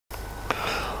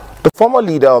The former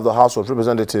leader of the House of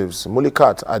Representatives,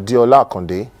 Mulikat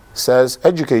Akande, says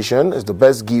education is the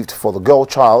best gift for the girl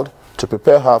child to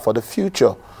prepare her for the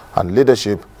future and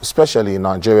leadership, especially in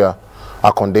Nigeria.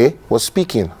 Akande was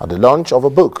speaking at the launch of a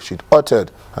book she'd authored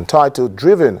entitled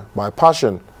Driven by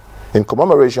Passion in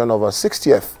commemoration of her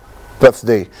 60th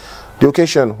birthday. The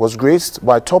occasion was graced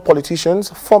by top politicians,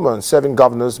 former and serving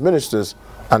governors, ministers,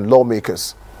 and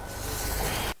lawmakers.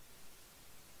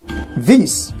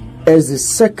 This is the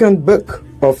second book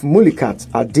of Mulikat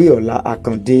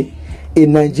Akande, a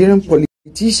Nigerian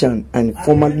politician and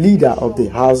former leader of the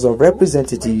House of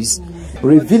Representatives,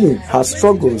 revealing her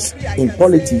struggles in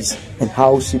politics and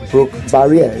how she broke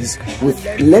barriers with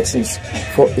lessons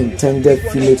for intended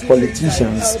female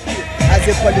politicians. As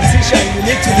a politician, you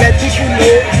need to let people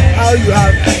know how you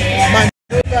have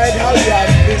maneuvered, how you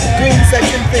have been doing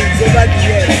certain things over the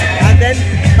years. And then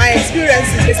my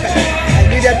experience is this, I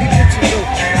needed people to know.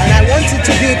 And I want it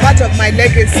to be part of my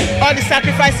legacy. All the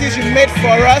sacrifices you made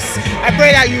for us, I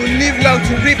pray that you live long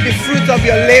to reap the fruit of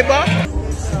your labor.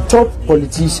 Top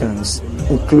politicians,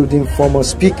 including former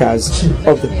speakers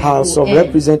of the House of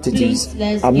Representatives,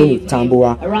 Aminu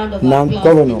Tambuwa, now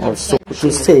Governor of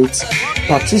Sokoto State,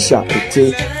 Patricia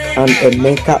Ete, and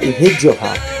Emeka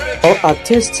Ihedioha, all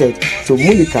attested to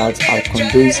Mulikat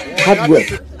Akande's hard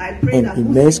work and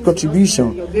immense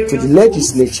contribution to the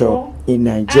legislature in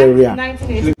Nigeria. A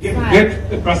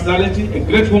great personality, a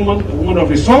great woman, a woman of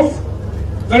resolve,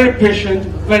 very patient,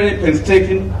 very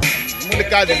painstaking.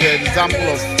 Mulikat is an example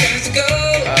of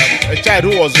a child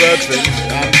who was well trained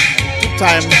and took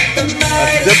time to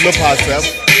develop herself,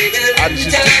 and she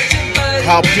took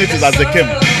her opportunities as they came.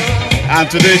 And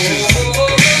today she's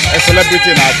a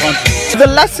celebrity in our country. The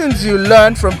lessons you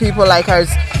learn from people like her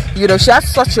is, you know, she has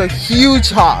such a huge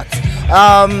heart.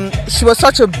 She was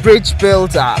such a bridge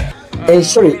builder.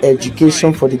 Ensuring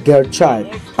education for the girl child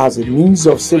as a means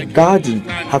of safeguarding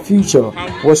her future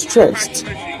was stressed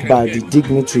by the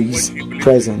dignitaries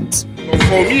present.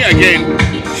 For me again,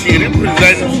 she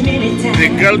represents the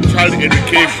girl child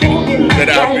education that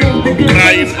I've been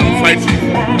crying and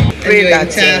fighting. Pray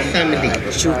that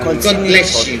family should continue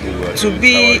to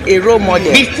be a role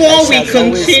model. Before we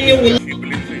continue,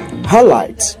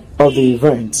 highlight of the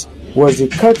event was the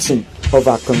cutting of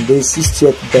Akande's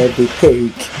 60th birthday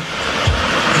cake.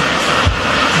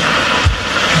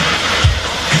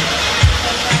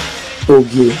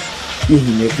 Ogie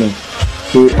Ihimekne,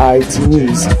 KIT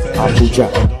News, Abuja.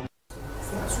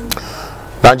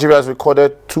 Nigeria has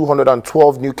recorded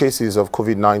 212 new cases of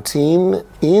COVID-19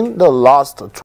 in the last